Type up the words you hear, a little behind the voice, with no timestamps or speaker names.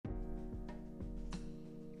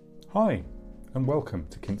Hi, and welcome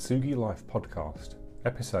to Kintsugi Life Podcast,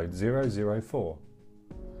 episode 004.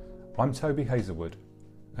 I'm Toby Hazelwood,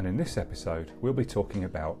 and in this episode we'll be talking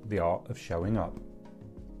about the art of showing up.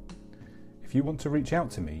 If you want to reach out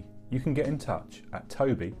to me, you can get in touch at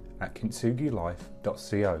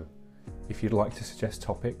toby@kintsugilife.co if you'd like to suggest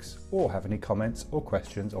topics or have any comments or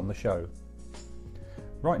questions on the show.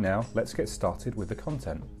 Right now, let's get started with the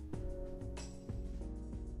content.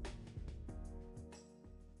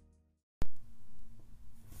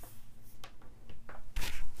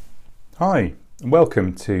 Hi, and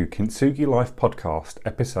welcome to Kintsugi Life Podcast,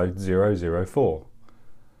 episode 004.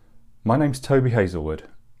 My name's Toby Hazelwood,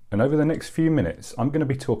 and over the next few minutes I'm going to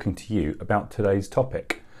be talking to you about today's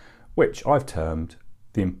topic, which I've termed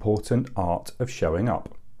the important art of showing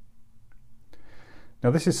up.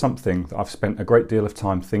 Now, this is something that I've spent a great deal of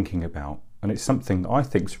time thinking about, and it's something that I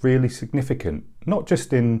think is really significant, not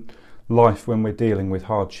just in life when we're dealing with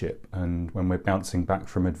hardship and when we're bouncing back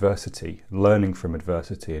from adversity, learning from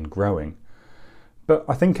adversity and growing. But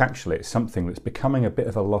I think actually it's something that's becoming a bit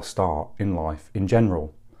of a lost art in life in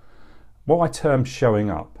general. What I term showing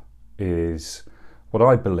up is what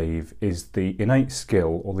I believe is the innate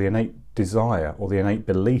skill or the innate desire or the innate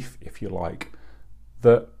belief, if you like,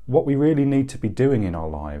 that what we really need to be doing in our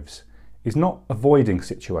lives is not avoiding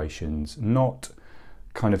situations, not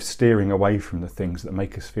kind of steering away from the things that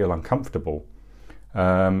make us feel uncomfortable,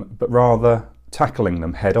 but rather tackling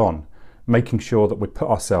them head on, making sure that we put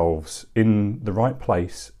ourselves in the right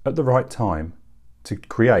place at the right time to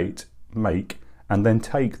create, make, and then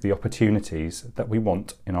take the opportunities that we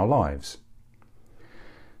want in our lives.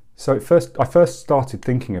 So I first started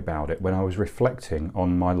thinking about it when I was reflecting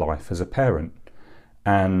on my life as a parent,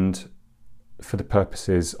 and for the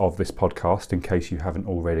purposes of this podcast, in case you haven't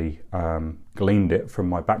already gleaned it from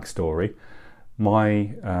my backstory,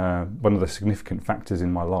 one of the significant factors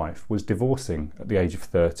in my life was divorcing at the age of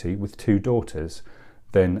 30 with two daughters,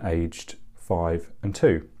 then aged 5 and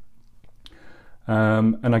 2.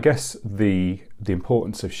 And I guess the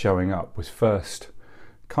importance of showing up was first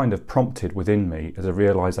kind of prompted within me as a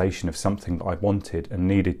realisation of something that I wanted and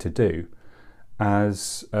needed to do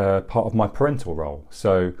as part of my parental role.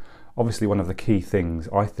 So obviously one of the key things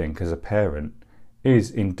I think as a parent is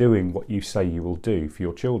in doing what you say you will do for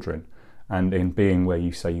your children and in being where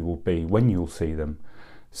you say you will be when you'll see them.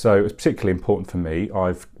 So it's particularly important for me.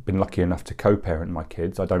 I've been lucky enough to co-parent my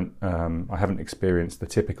kids. I haven't experienced the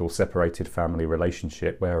typical separated family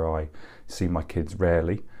relationship where I see my kids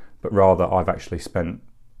rarely, but rather I've actually spent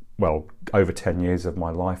over 10 years of my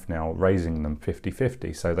life now raising them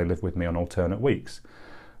 50-50, so they live with me on alternate weeks.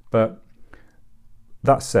 But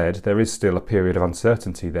that said, there is still a period of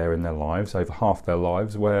uncertainty there in their lives, over half their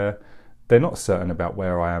lives, where they're not certain about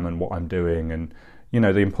where I am and what I'm doing. And, you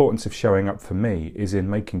know, the importance of showing up for me is in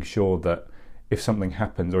making sure that if something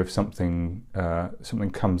happens or if something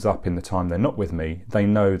comes up in the time they're not with me, they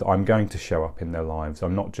know that I'm going to show up in their lives.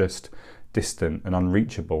 I'm not just distant and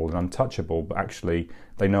unreachable and untouchable, but actually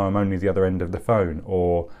they know I'm only the other end of the phone,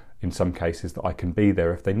 or in some cases that I can be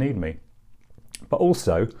there if they need me. But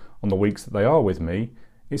also, on the weeks that they are with me,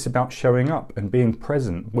 it's about showing up and being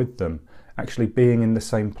present with them, actually being in the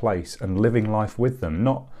same place and living life with them,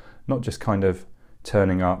 not just kind of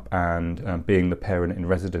turning up and being the parent in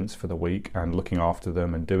residence for the week and looking after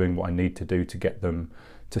them and doing what I need to do to get them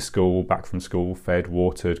to school, back from school, fed,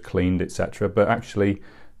 watered, cleaned, etc. But actually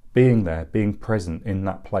being there, being present in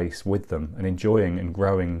that place with them and enjoying and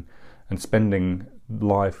growing and spending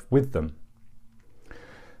life with them.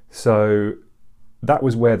 So that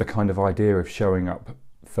was where the kind of idea of showing up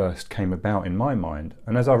first came about in my mind.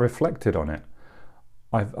 And as I reflected on it,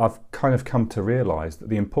 I've kind of come to realise that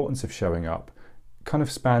the importance of showing up kind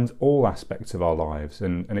of spans all aspects of our lives,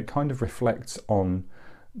 and it kind of reflects on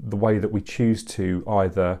the way that we choose to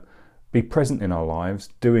either be present in our lives,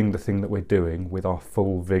 doing the thing that we're doing with our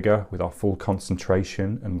full vigour, with our full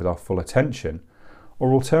concentration and with our full attention,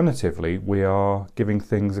 or alternatively we are giving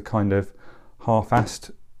things a kind of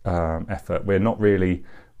half-assed effort. We're not really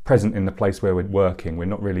present in the place where we're working. We're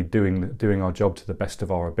not really doing our job to the best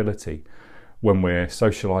of our ability. When we're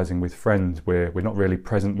socialising with friends, we're not really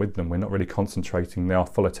present with them. We're not really concentrating our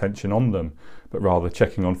full attention on them, but rather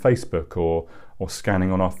checking on Facebook or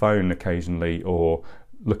scanning on our phone occasionally, or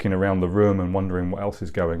looking around the room and wondering what else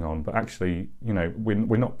is going on. But actually, you know,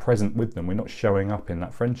 we're not present with them. We're not showing up in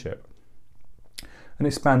that friendship. And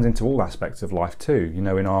it spans into all aspects of life too. You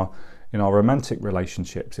know, in our romantic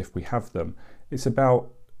relationships, if we have them, it's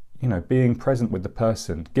about, you know, being present with the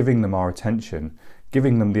person, giving them our attention,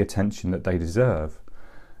 giving them the attention that they deserve.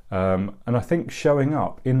 And I think showing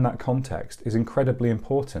up in that context is incredibly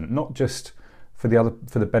important, not just for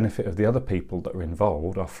the benefit of the other people that are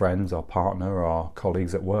involved, our friends, our partner, our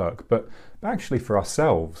colleagues at work, but actually for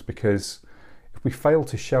ourselves, because if we fail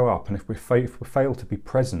to show up and if we fail to be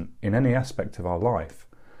present in any aspect of our life,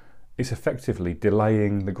 it's effectively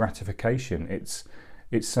delaying the gratification. It's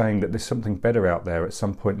saying that there's something better out there at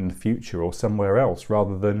some point in the future or somewhere else,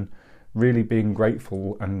 rather than really being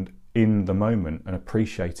grateful and in the moment and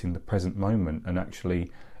appreciating the present moment and actually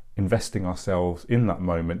investing ourselves in that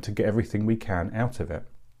moment to get everything we can out of it.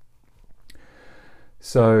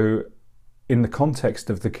 So in the context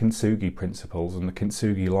of the Kintsugi principles and the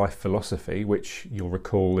Kintsugi life philosophy, which you'll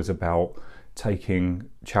recall is about taking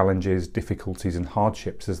challenges, difficulties and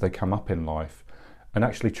hardships as they come up in life and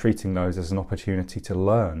actually treating those as an opportunity to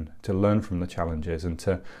learn from the challenges and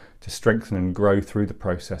to strengthen and grow through the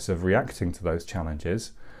process of reacting to those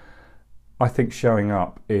challenges, I think showing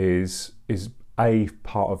up is a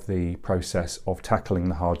part of the process of tackling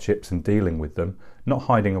the hardships and dealing with them, not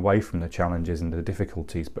hiding away from the challenges and the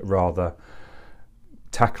difficulties, but rather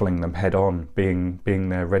tackling them head on, being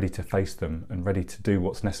there ready to face them and ready to do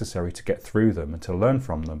what's necessary to get through them and to learn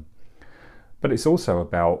from them. But it's also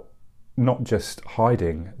about not just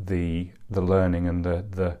hiding the learning and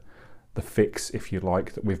the fix, if you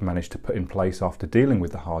like, that we've managed to put in place after dealing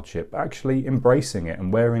with the hardship, actually embracing it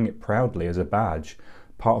and wearing it proudly as a badge,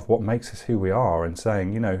 part of what makes us who we are, and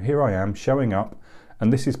saying, here I am showing up,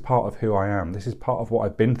 and this is part of who I am, this is part of what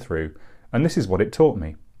I've been through, and this is what it taught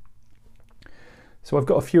me. So I've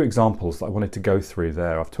got a few examples that I wanted to go through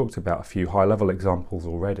there. I've talked about a few high-level examples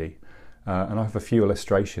already, and I have a few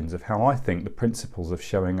illustrations of how I think the principles of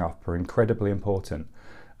showing up are incredibly important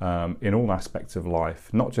in all aspects of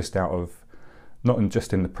life, not just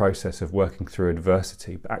in the process of working through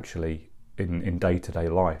adversity, but actually in day-to-day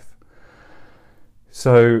life.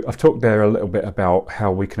 So I've talked there a little bit about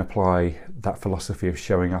how we can apply that philosophy of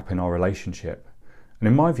showing up in our relationship. And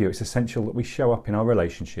in my view, it's essential that we show up in our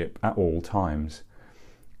relationship at all times.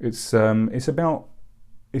 It's not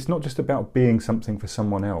just about being something for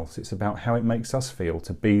someone else. It's about how it makes us feel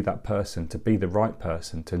to be that person, to be the right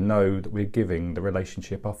person, to know that we're giving the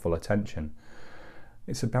relationship our full attention.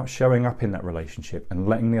 It's about showing up in that relationship and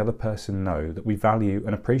letting the other person know that we value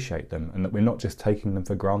and appreciate them and that we're not just taking them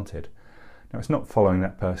for granted. Now, it's not following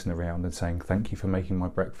that person around and saying, thank you for making my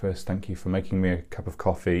breakfast, thank you for making me a cup of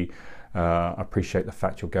coffee, I appreciate the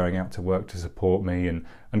fact you're going out to work to support me,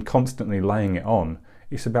 and constantly laying it on.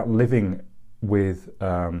 It's about living with,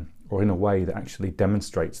 or in a way that actually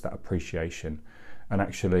demonstrates that appreciation, and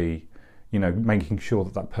actually, making sure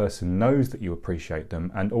that that person knows that you appreciate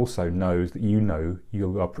them and also knows that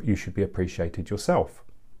you should be appreciated yourself.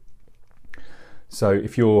 So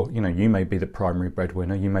if you may be the primary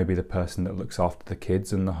breadwinner, you may be the person that looks after the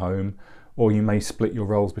kids and the home, or you may split your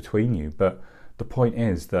roles between you. But the point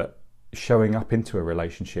is that showing up into a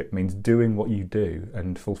relationship means doing what you do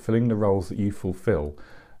and fulfilling the roles that you fulfill,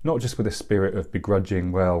 not just with a spirit of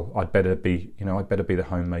begrudging, well, I'd better be the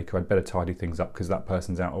homemaker, I'd better tidy things up because that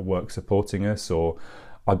person's out at work supporting us, or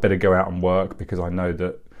I'd better go out and work because I know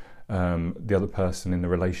that the other person in the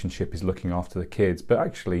relationship is looking after the kids, but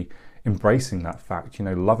actually embracing that fact,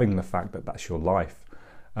 loving the fact that that's your life,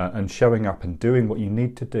 and showing up and doing what you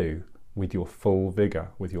need to do with your full vigour,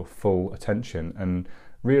 with your full attention, and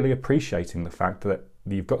really appreciating the fact that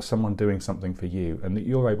you've got someone doing something for you and that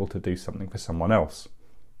you're able to do something for someone else.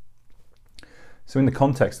 So in the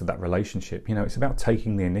context of that relationship, it's about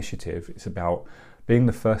taking the initiative. It's about being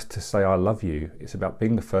the first to say I love you. It's about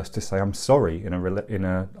being the first to say I'm sorry in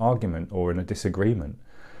an argument or in a disagreement.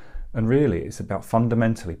 And really, it's about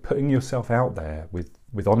fundamentally putting yourself out there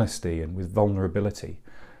with honesty and with vulnerability,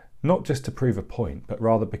 not just to prove a point, but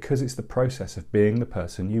rather because it's the process of being the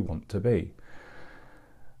person you want to be.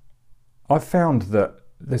 I've found that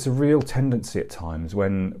there's a real tendency at times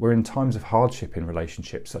when we're in times of hardship in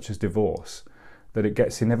relationships, such as divorce, that it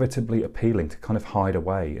gets inevitably appealing to kind of hide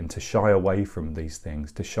away and to shy away from these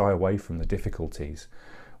things, to shy away from the difficulties.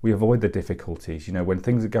 We avoid the difficulties, when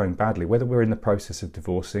things are going badly, whether we're in the process of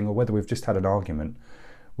divorcing or whether we've just had an argument,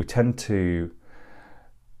 we tend to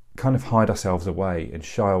kind of hide ourselves away and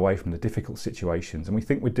shy away from the difficult situations. And we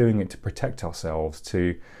think we're doing it to protect ourselves,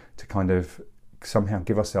 to kind of somehow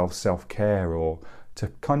give ourselves self-care or to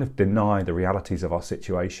kind of deny the realities of our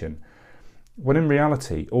situation. When in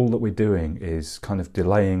reality, all that we're doing is kind of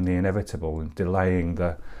delaying the inevitable and delaying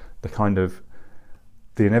the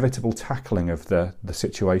inevitable tackling of the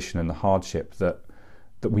situation and the hardship that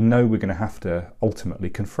we know we're going to have to ultimately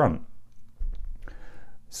confront.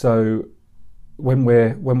 So when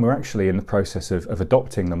we're actually in the process of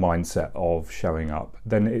adopting the mindset of showing up,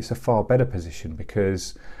 then it's a far better position,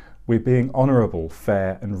 because we're being honourable,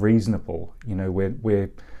 fair and reasonable. You know,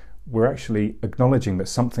 we're actually acknowledging that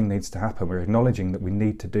something needs to happen. We're acknowledging that we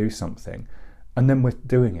need to do something, and then we're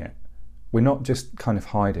doing it. We're not just kind of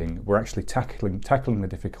hiding. We're actually tackling the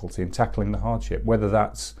difficulty and tackling the hardship, whether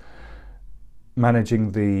that's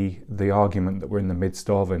managing the argument that we're in the midst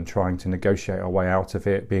of and trying to negotiate our way out of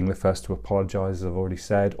it, being the first to apologise, as I've already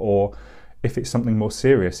said, or if it's something more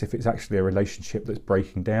serious, if it's actually a relationship that's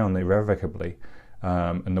breaking down irrevocably,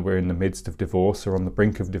 and that we're in the midst of divorce or on the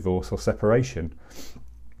brink of divorce or separation.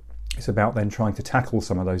 It's about then trying to tackle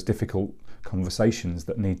some of those difficult conversations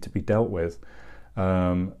that need to be dealt with,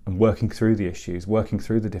 and working through the issues, working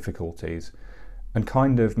through the difficulties, and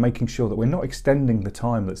kind of making sure that we're not extending the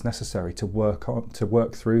time that's necessary to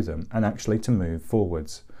work through them and actually to move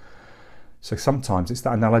forwards. So sometimes it's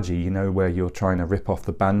that analogy, you know, where you're trying to rip off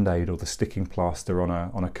the band-aid or the sticking plaster on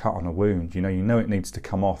a cut on a wound. You know it needs to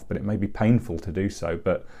come off, but it may be painful to do so.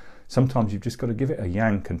 But sometimes you've just got to give it a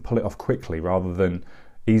yank and pull it off quickly rather than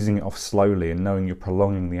easing it off slowly and knowing you're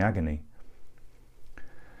prolonging the agony.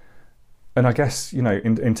 And I guess, you know,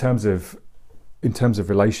 in terms of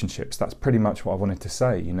relationships, that's pretty much what I wanted to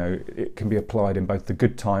say. You know, it can be applied in both the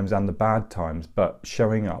good times and the bad times, but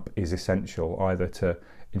showing up is essential, either to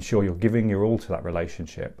ensure you're giving your all to that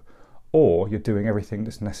relationship, or you're doing everything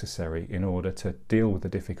that's necessary in order to deal with the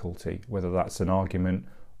difficulty, whether that's an argument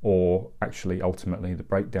or actually ultimately the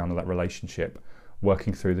breakdown of that relationship,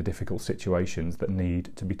 working through the difficult situations that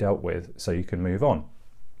need to be dealt with so you can move on.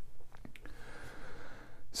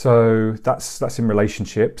 So that's in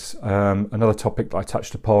relationships. Another topic that I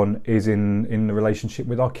touched upon is in the relationship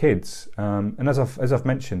with our kids. And as I've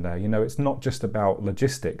mentioned there, you know, it's not just about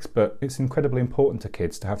logistics, but it's incredibly important to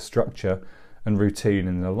kids to have structure and routine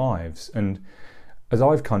in their lives. And as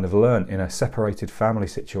I've kind of learned in a separated family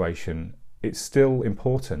situation, it's still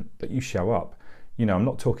important that you show up. You know, I'm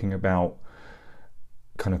not talking about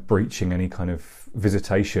kind of breaching any kind of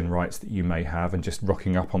visitation rights that you may have and just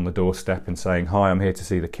rocking up on the doorstep and saying, "Hi, I'm here to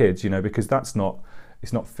see the kids," you know, because it's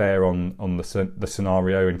not fair on the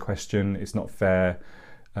scenario in question. It's not fair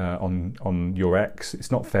on your ex.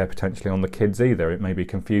 It's not fair potentially on the kids either. It may be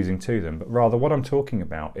confusing to them. But rather what I'm talking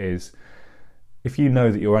about is, if you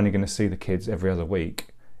know that you're only going to see the kids every other week,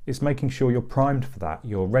 it's making sure you're primed for that,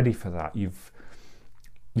 you're ready for that, you've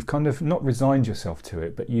kind of not resigned yourself to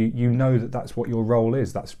it, but you know that that's what your role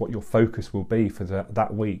is, that's what your focus will be for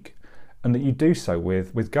that week, and that you do so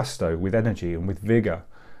with gusto, with energy and with vigour,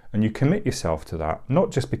 and you commit yourself to that,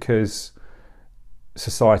 not just because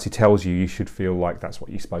society tells you should feel like that's what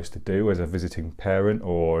you're supposed to do as a visiting parent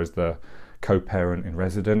or as the co-parent in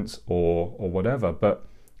residence or whatever, but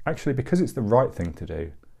actually because it's the right thing to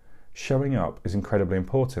do. Showing up is incredibly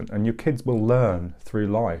important, and your kids will learn through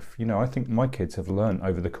life. You know, I think my kids have learned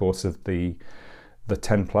over the course of the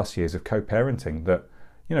 10 plus years of co-parenting that,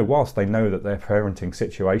 you know, whilst they know that their parenting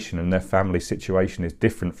situation and their family situation is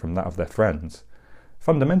different from that of their friends,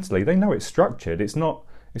 fundamentally they know it's structured. It's not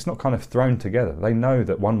kind of thrown together. They know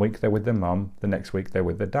that one week they're with their mum, the next week they're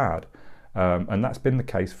with their dad, and that's been the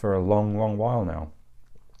case for a long, long while now.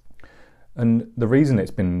 And the reason it's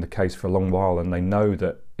been the case for a long while, and they know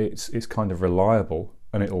that it's kind of reliable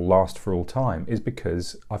and it'll last for all time, is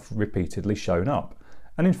because I've repeatedly shown up.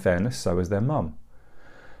 And in fairness, so has their mum.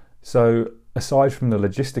 So aside from the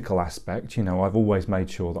logistical aspect, you know, I've always made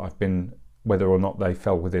sure that I've been, whether or not they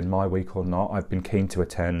fell within my week or not, I've been keen to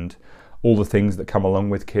attend all the things that come along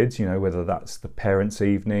with kids, you know, whether that's the parents'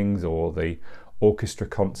 evenings or the orchestra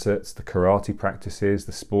concerts, the karate practices,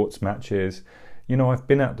 the sports matches. You know, I've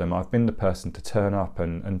been at them. I've been the person to turn up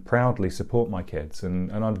and proudly support my kids,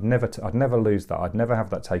 and I'd never lose that. I'd never have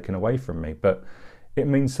that taken away from me. But it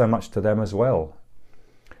means so much to them as well.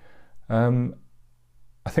 I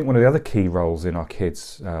think one of the other key roles in our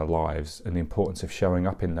kids' lives and the importance of showing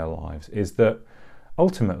up in their lives is that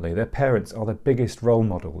ultimately their parents are their biggest role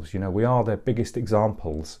models. You know, we are their biggest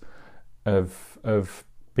examples of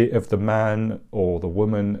the man or the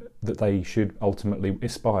woman that they should ultimately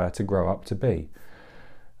aspire to grow up to be.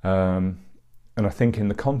 And I think in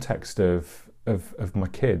the context of my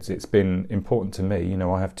kids, it's been important to me. You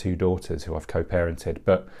know, I have 2 daughters who I've co-parented,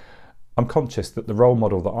 but I'm conscious that the role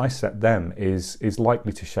model that I set them is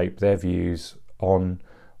likely to shape their views on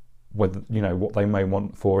whether, you know, what they may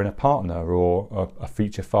want for in a partner or a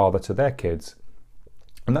future father to their kids.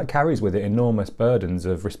 And that carries with it enormous burdens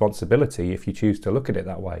of responsibility if you choose to look at it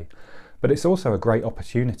that way. But it's also a great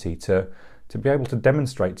opportunity to be able to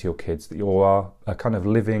demonstrate to your kids that you are a kind of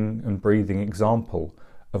living and breathing example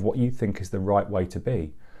of what you think is the right way to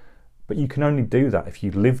be. But you can only do that if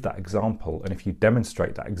you live that example and if you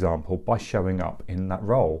demonstrate that example by showing up in that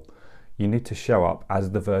role. You need to show up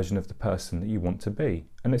as the version of the person that you want to be.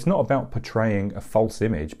 And it's not about portraying a false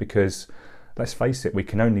image, because let's face it, we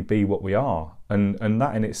can only be what we are. And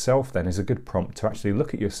that in itself then is a good prompt to actually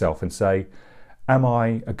look at yourself and say, am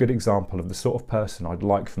I a good example of the sort of person I'd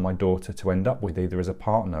like for my daughter to end up with, either as a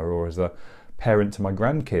partner or as a parent to my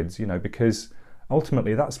grandkids? You know, because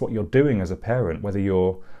ultimately that's what you're doing as a parent, whether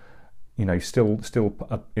you're, you know, still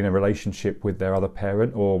in a relationship with their other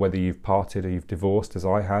parent, or whether you've parted or you've divorced, as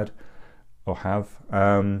I had or have.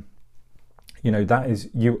 You know, that is,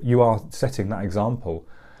 you are setting that example.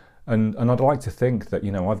 And I'd like to think that,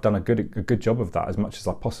 you know, I've done a good job of that as much as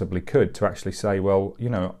I possibly could, to actually say, well, you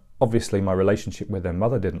know, obviously my relationship with their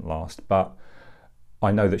mother didn't last, but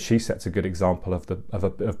I know that she sets a good example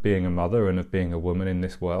of being a mother and of being a woman in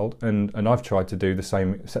this world, and I've tried to do the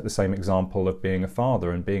same, set the same example of being a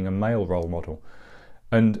father and being a male role model.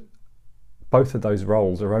 And both of those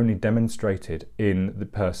roles are only demonstrated in the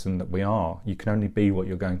person that we are. You can only be what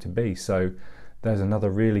you're going to be. So there's another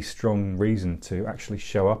really strong reason to actually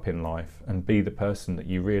show up in life and be the person that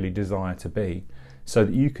you really desire to be, so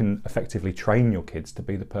that you can effectively train your kids to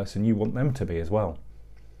be the person you want them to be as well.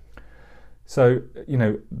 So, you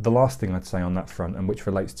know, the last thing I'd say on that front, and which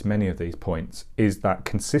relates to many of these points, is that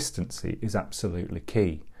consistency is absolutely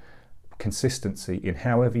key. Consistency in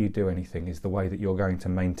however you do anything is the way that you're going to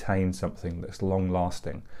maintain something that's long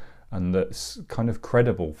lasting and that's kind of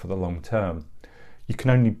credible for the long term. You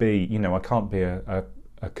can only be, you know, I can't be a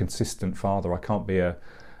consistent father. I can't be a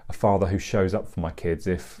father who shows up for my kids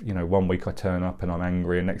if, you know, one week I turn up and I'm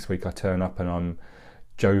angry, and next week I turn up and I'm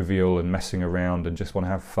jovial and messing around and just want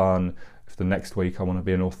to have fun. If the next week I want to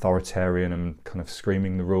be an authoritarian and kind of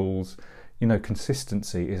screaming the rules. You know,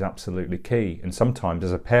 consistency is absolutely key. And sometimes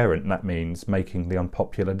as a parent, that means making the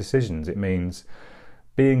unpopular decisions. It means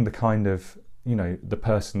being the kind of, you know, the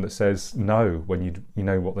person that says no when you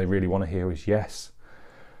know what they really want to hear is yes.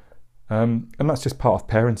 And that's just part of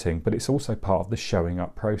parenting, but it's also part of the showing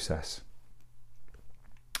up process.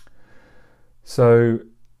 So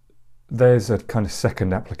there's a kind of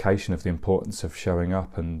second application of the importance of showing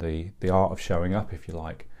up and the art of showing up, if you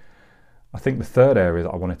like. I think the third area that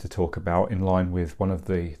I wanted to talk about, in line with one of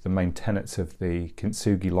the main tenets of the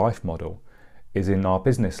Kintsugi life model, is in our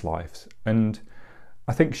business lives. And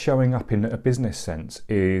I think showing up in a business sense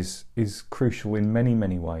is crucial in many,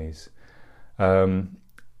 many ways.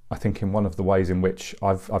 I think in one of the ways in which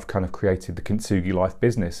I've kind of created the Kintsugi Life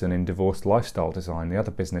business, and in Divorced Lifestyle Design, the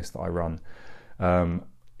other business that I run,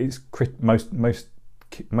 it's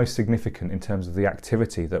most significant in terms of the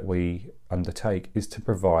activity that we undertake is to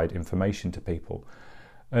provide information to people.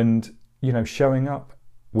 And, you know, showing up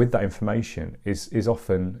with that information is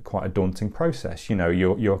often quite a daunting process. You know,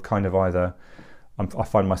 you're kind of either, I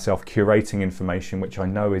find myself curating information which I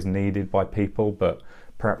know is needed by people, but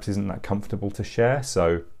perhaps isn't that comfortable to share.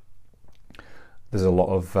 So there's a lot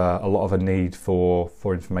of a need for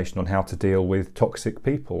information on how to deal with toxic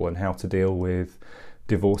people, and how to deal with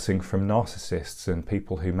divorcing from narcissists and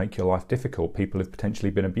people who make your life difficult, people who've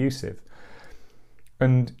potentially been abusive.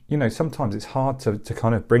 And, you know, sometimes it's hard to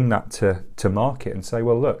kind of bring that to market and say,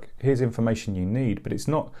 well, look, here's information you need, but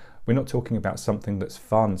we're not talking about something that's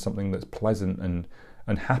fun, something that's pleasant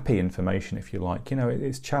and happy information, if you like. You know,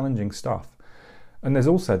 it's challenging stuff. And there's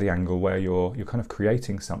also the angle where you're kind of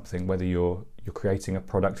creating something, whether you're creating a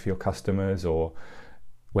product for your customers, or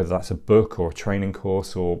whether that's a book or a training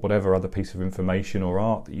course or whatever other piece of information or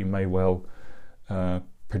art that you may well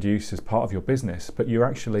produce as part of your business. But you're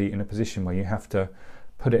actually in a position where you have to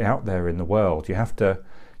put it out there in the world. You have to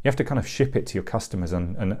kind of ship it to your customers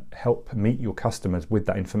and help meet your customers with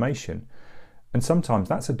that information. And sometimes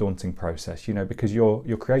that's a daunting process, you know, because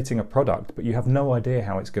you're creating a product, but you have no idea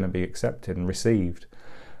how it's going to be accepted and received.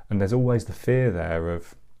 And there's always the fear there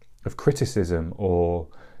of criticism or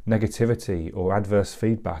negativity or adverse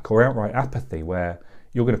feedback or outright apathy, where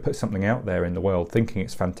you're going to put something out there in the world thinking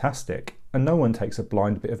it's fantastic and no one takes a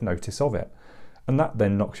blind bit of notice of it. And that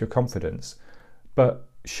then knocks your confidence. But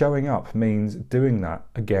showing up means doing that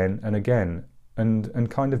again and again, and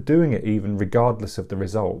kind of doing it even regardless of the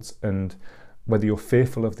results, and whether you're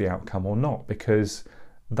fearful of the outcome or not, because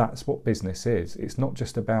that's what business is. It's not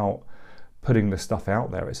just about putting the stuff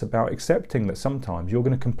out there. It's about accepting that sometimes you're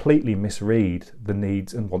going to completely misread the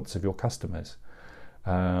needs and wants of your customers.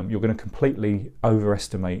 You're going to completely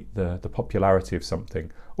overestimate the popularity of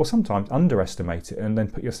something, or sometimes underestimate it and then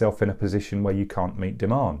put yourself in a position where you can't meet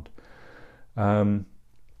demand.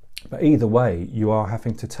 But either way, you are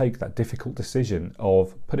having to take that difficult decision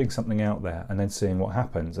of putting something out there and then seeing what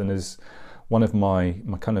happens. And as one of my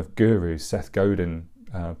kind of gurus, Seth Godin,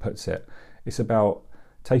 puts it, it's about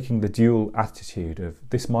taking the dual attitude of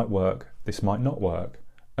this might work, this might not work,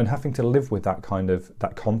 and having to live with that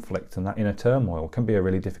conflict and that inner turmoil can be a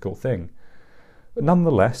really difficult thing. But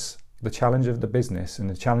nonetheless, the challenge of the business and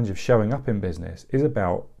the challenge of showing up in business is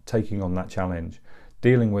about taking on that challenge,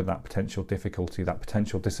 dealing with that potential difficulty, that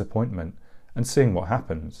potential disappointment, and seeing what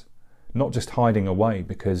happens. Not just hiding away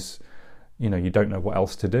because you don't know what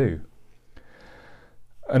else to do.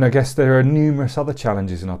 And I guess there are numerous other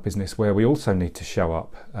challenges in our business where we also need to show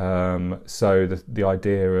up. So the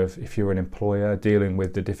idea of, if you're an employer, dealing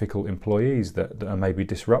with the difficult employees that are maybe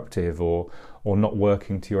disruptive or not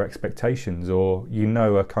working to your expectations, or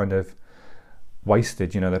are kind of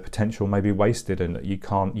wasted, their potential may be wasted and that you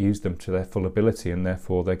can't use them to their full ability, and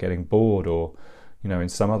therefore they're getting bored or in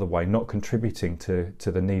some other way not contributing to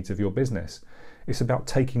the needs of your business. It's about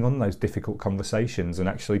taking on those difficult conversations and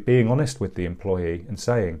actually being honest with the employee and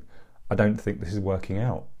saying, I don't think this is working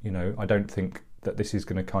out. I don't think that this is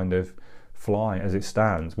going to kind of fly as it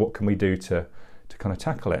stands. What can we do to kind of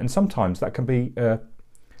tackle it? And sometimes that can be a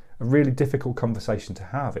really difficult conversation to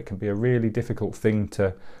have. It can be a really difficult thing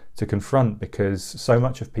to confront, because so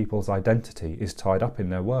much of people's identity is tied up in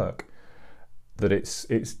their work that it's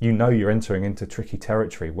you're entering into tricky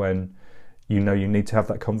territory when you need to have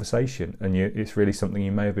that conversation, and it's really something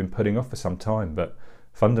you may have been putting off for some time. But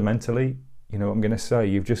fundamentally, what I'm going to say,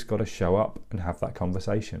 you've just got to show up and have that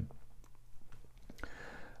conversation.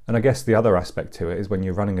 And I guess the other aspect to it is, when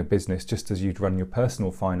you're running a business, just as you'd run your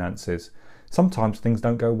personal finances, sometimes things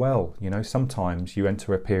don't go well. Sometimes you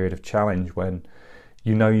enter a period of challenge when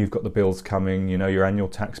you've got the bills coming, your annual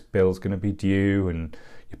tax bill is going to be due, and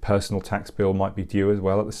your personal tax bill might be due as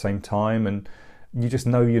well at the same time, and you just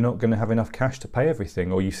know you're not going to have enough cash to pay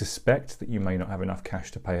everything, or you suspect that you may not have enough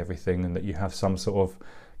cash to pay everything, and that you have some sort of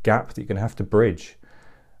gap that you're going to have to bridge.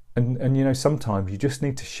 And sometimes you just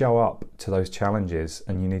need to show up to those challenges,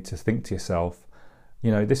 and you need to think to yourself,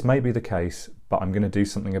 this may be the case, but I'm going to do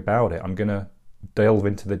something about it. I'm going to delve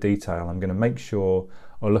into the detail. I'm going to make sure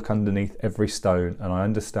I look underneath every stone and I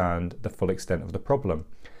understand the full extent of the problem.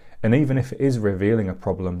 And even if it is revealing a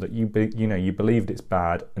problem that you believed it's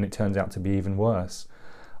bad and it turns out to be even worse,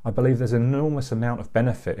 I believe there's an enormous amount of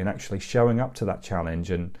benefit in actually showing up to that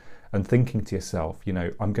challenge and thinking to yourself,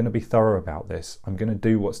 I'm going to be thorough about this. I'm going to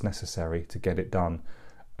do what's necessary to get it done.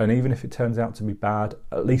 And even if it turns out to be bad,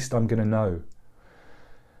 at least I'm going to know.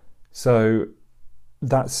 So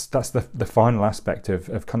that's the final aspect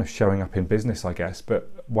of kind of showing up in business, I guess.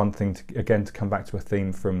 But one thing, to come back to a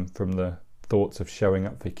theme from the thoughts of showing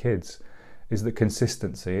up for kids, is that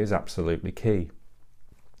consistency is absolutely key.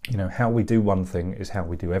 How we do one thing is how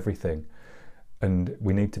we do everything, and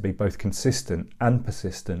we need to be both consistent and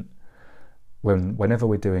persistent whenever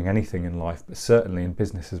we're doing anything in life, but certainly in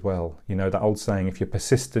business as well. That old saying, if you're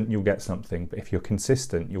persistent you'll get something, but if you're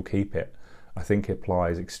consistent you'll keep it. I think it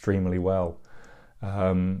applies extremely well.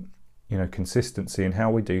 Consistency in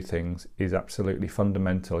how we do things is absolutely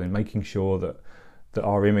fundamental in making sure that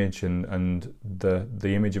our image and the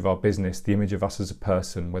image of our business, the image of us as a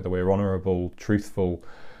person, whether we're honourable, truthful,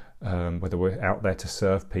 whether we're out there to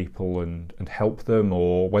serve people and help them,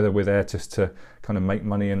 or whether we're there just to kind of make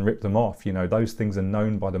money and rip them off, those things are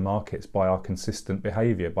known by the markets by our consistent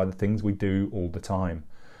behaviour, by the things we do all the time.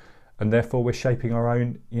 And therefore we're shaping our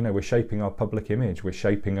own, we're shaping our public image, we're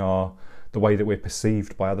shaping the way that we're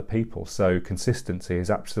perceived by other people. So consistency is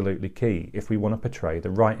absolutely key if we want to portray the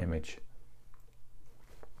right image.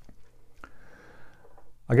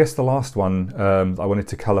 I guess the last one I wanted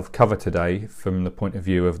to cover today, from the point of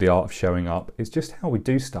view of the art of showing up, is just how we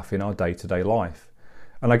do stuff in our day-to-day life.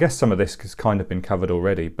 And I guess some of this has kind of been covered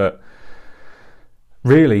already, but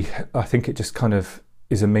really I think it just kind of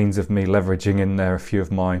is a means of me leveraging in there a few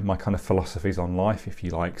of my kind of philosophies on life, if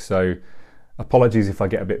you like. So apologies if I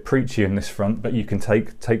get a bit preachy in this front, but you can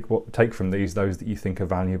take from these those that you think are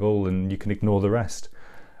valuable, and you can ignore the rest.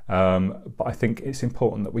 But I think it's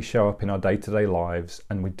important that we show up in our day-to-day lives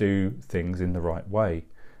and we do things in the right way.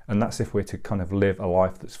 And that's if we're to kind of live a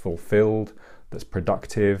life that's fulfilled, that's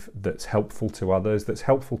productive, that's helpful to others, that's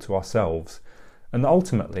helpful to ourselves, and that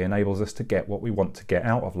ultimately enables us to get what we want to get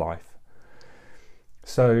out of life.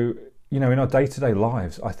 So, in our day-to-day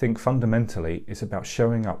lives, I think fundamentally it's about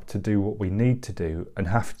showing up to do what we need to do and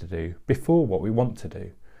have to do before what we want to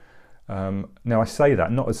do. Now I say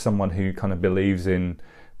that not as someone who kind of believes in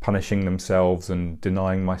punishing themselves and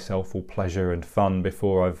denying myself all pleasure and fun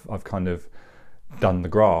before I've kind of done the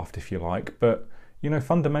graft, if you like, but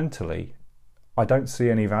fundamentally I don't see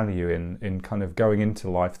any value in kind of going into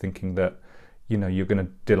life thinking that you're going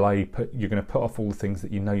to you're going to put off all the things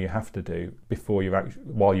that you have to do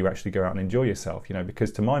while you actually go out and enjoy yourself,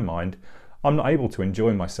 because to my mind I'm not able to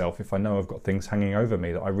enjoy myself if I know I've got things hanging over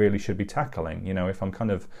me that I really should be tackling. You know, if I'm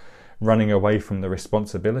kind of running away from the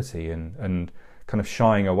responsibility and kind of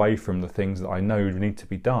shying away from the things that I know need to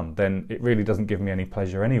be done, then it really doesn't give me any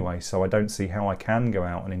pleasure anyway. So I don't see how I can go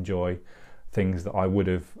out and enjoy things that I would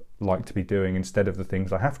have liked to be doing instead of the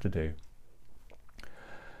things I have to do.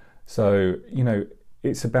 So, you know,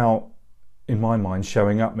 it's about, in my mind,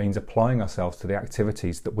 showing up means applying ourselves to the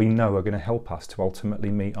activities that we know are going to help us to ultimately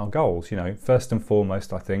meet our goals. You know, first and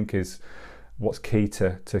foremost, I think, is what's key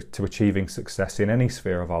to achieving success in any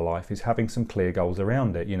sphere of our life is having some clear goals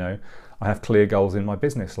around it. You know, I have clear goals in my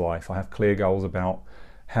business life. I have clear goals about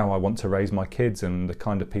how I want to raise my kids and the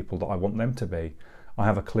kind of people that I want them to be. I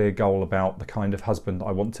have a clear goal about the kind of husband that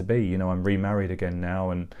I want to be. You know, I'm remarried again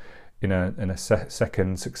now and in a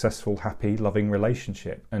second successful, happy, loving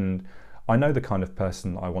relationship. And I know the kind of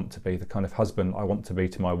person that I want to be, the kind of husband I want to be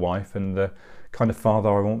to my wife, and the kind of father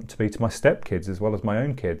I want to be to my stepkids as well as my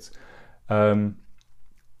own kids. And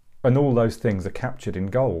all those things are captured in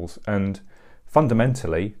goals. And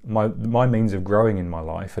fundamentally, my means of growing in my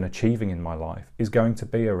life and achieving in my life is going to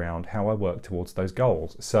be around how I work towards those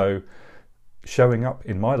goals. So showing up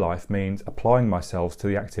in my life means applying myself to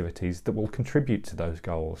the activities that will contribute to those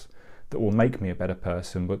goals, that will make me a better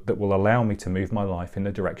person, but that will allow me to move my life in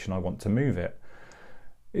the direction I want to move it.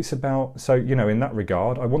 It's about, so, you know, in that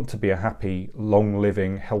regard, I want to be a happy,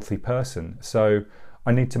 long-living, healthy person. So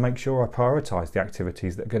I need to make sure I prioritise the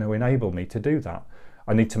activities that are going to enable me to do that.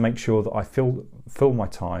 I need to make sure that I fill my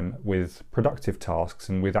time with productive tasks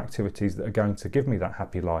and with activities that are going to give me that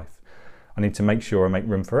happy life. I need to make sure I make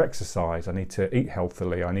room for exercise. I need to eat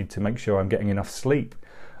healthily. I need to make sure I'm getting enough sleep.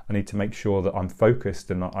 I need to make sure that I'm focused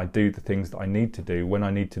and that I do the things that I need to do when I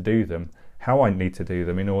need to do them, how I need to do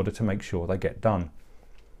them in order to make sure they get done.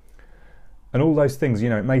 And all those things, you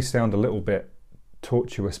know, it may sound a little bit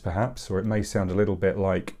tortuous perhaps, or it may sound a little bit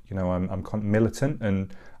like, you know, I'm kind of militant,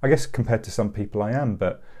 and I guess compared to some people I am,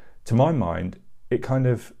 but to my mind it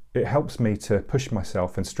helps me to push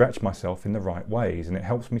myself and stretch myself in the right ways, and it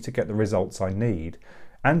helps me to get the results I need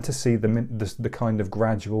and to see the kind of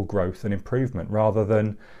gradual growth and improvement, rather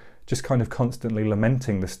than just kind of constantly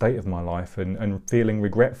lamenting the state of my life and feeling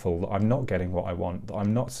regretful that I'm not getting what I want, that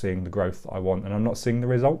I'm not seeing the growth that I want, and I'm not seeing the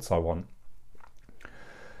results I want.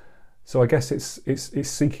 So I guess it's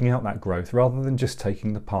seeking out that growth rather than just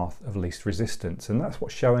taking the path of least resistance. And that's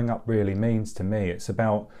what showing up really means to me. It's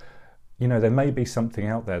about, you know, there may be something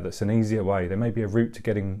out there that's an easier way. There may be a route to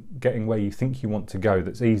getting where you think you want to go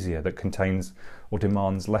that's easier, that contains or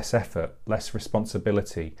demands less effort, less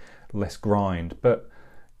responsibility, less grind. But,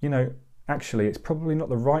 you know, actually it's probably not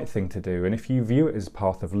the right thing to do. And if you view it as a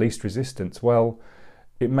path of least resistance, well,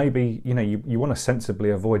 it may be, you know, you want to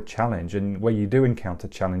sensibly avoid challenge, and where you do encounter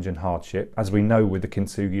challenge and hardship, as we know with the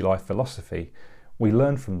Kintsugi life philosophy, we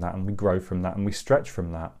learn from that and we grow from that and we stretch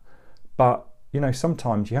from that. But, you know,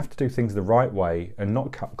 sometimes you have to do things the right way and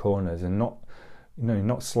not cut corners and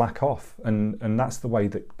not slack off. And that's the way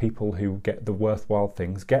that people who get the worthwhile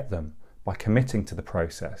things get them, by committing to the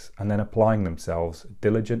process and then applying themselves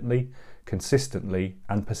diligently, consistently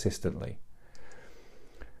and persistently.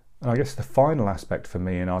 And I guess the final aspect for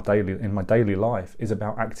me in my daily life is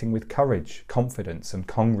about acting with courage, confidence and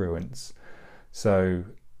congruence. So,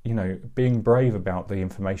 you know, being brave about the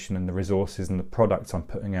information and the resources and the products I'm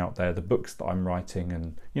putting out there, the books that I'm writing,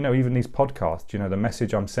 and, you know, even these podcasts, you know, the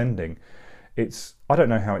message I'm sending. I don't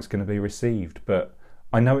know how it's going to be received, but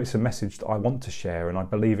I know it's a message that I want to share, and I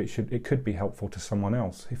believe it could be helpful to someone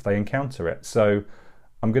else if they encounter it. So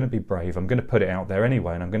I'm going to be brave. I'm going to put it out there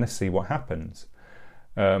anyway, and I'm going to see what happens.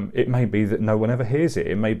 It may be that no one ever hears it.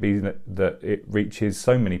 It may be that it reaches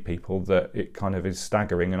so many people that it kind of is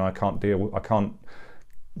staggering, and I can't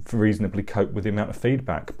reasonably cope with the amount of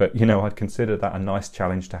feedback. But, you know, I'd consider that a nice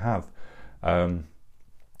challenge to have.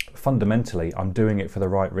 Fundamentally, I'm doing it for the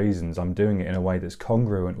right reasons. I'm doing it in a way that's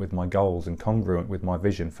congruent with my goals and congruent with my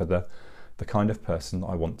vision for the kind of person that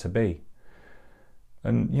I want to be.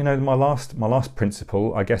 And, you know, my last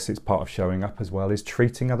principle, I guess it's part of showing up as well, is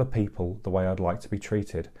treating other people the way I'd like to be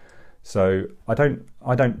treated. So I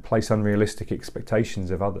don't place unrealistic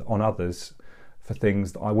expectations on others for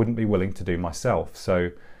things that I wouldn't be willing to do myself. So,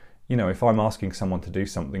 you know, if I'm asking someone to do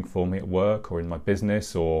something for me at work or in my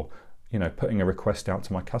business, or, you know, putting a request out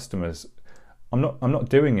to my customers, I'm not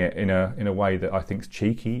doing it in a way that I think's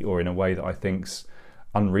cheeky or in a way that I think's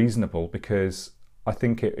unreasonable, because I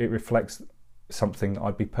think it reflects something that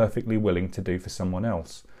I'd be perfectly willing to do for someone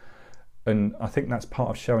else. And I think that's part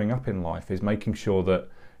of showing up in life, is making sure that,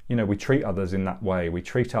 you know, we treat others in that way. We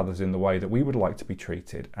treat others in the way that we would like to be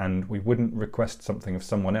treated, and we wouldn't request something of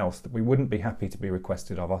someone else that we wouldn't be happy to be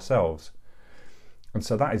requested of ourselves. And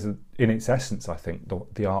so that is, in its essence, I think,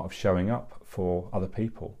 the art of showing up for other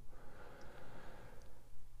people.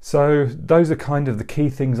 So those are kind of the key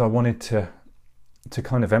things I wanted to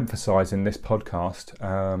kind of emphasize in this podcast.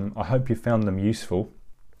 I hope you found them useful.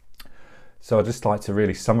 So I'd just like to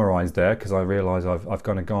really summarize there, because I realise I've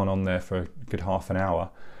kind of gone on there for a good half an hour.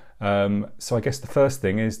 So I guess the first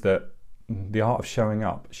thing is that the art of showing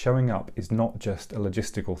up is not just a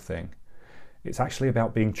logistical thing. It's actually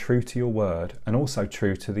about being true to your word, and also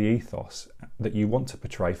true to the ethos that you want to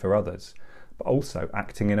portray for others, but also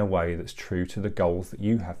acting in a way that's true to the goals that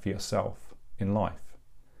you have for yourself in life.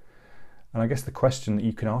 And I guess the question that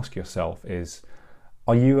you can ask yourself is,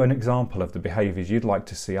 are you an example of the behaviours you'd like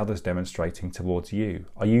to see others demonstrating towards you?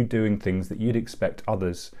 Are you doing things that you'd expect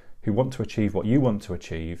others who want to achieve what you want to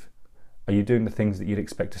achieve? Are you doing the things that you'd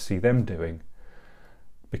expect to see them doing?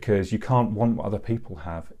 Because you can't want what other people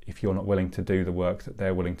have if you're not willing to do the work that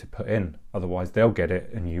they're willing to put in. Otherwise they'll get it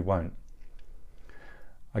and you won't.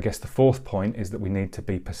 I guess the fourth point is that we need to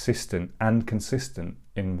be persistent and consistent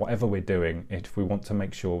in whatever we're doing if we want to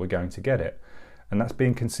make sure we're going to get it. And that's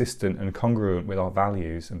being consistent and congruent with our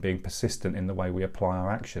values, and being persistent in the way we apply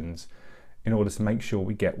our actions in order to make sure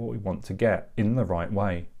we get what we want to get in the right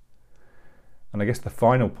way. And I guess the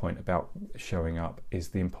final point about showing up is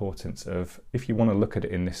the importance of, if you want to look at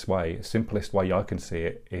it in this way, the simplest way I can see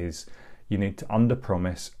it is you need to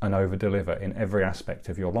under-promise and over-deliver in every aspect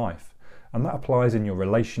of your life. And that applies in your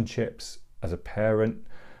relationships, as a parent,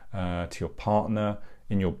 to your partner,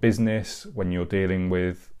 in your business, when you're dealing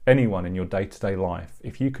with anyone in your day-to-day life.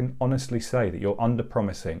 If you can honestly say that you're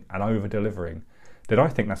under-promising and over-delivering, then I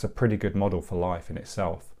think that's a pretty good model for life in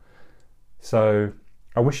itself. So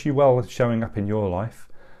I wish you well with showing up in your life.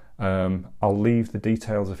 I'll leave the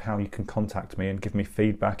details of how you can contact me and give me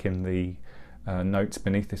feedback in the notes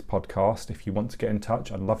beneath this podcast. If you want to get in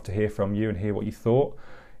touch, I'd love to hear from you and hear what you thought.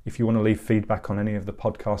 If you want to leave feedback on any of the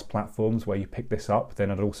podcast platforms where you pick this up, then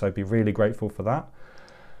I'd also be really grateful for that.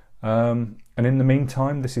 And in the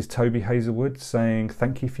meantime, this is Toby Hazelwood saying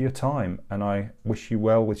thank you for your time, and I wish you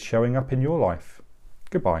well with showing up in your life.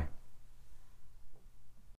 Goodbye.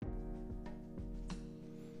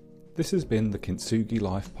 This has been the Kintsugi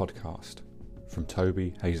Life podcast from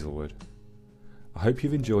Toby Hazelwood. I hope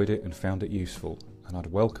you've enjoyed it and found it useful, and I'd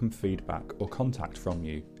welcome feedback or contact from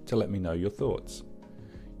you to let me know your thoughts.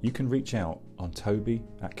 You can reach out on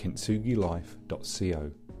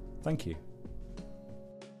toby@kintsugilife.co. Thank you.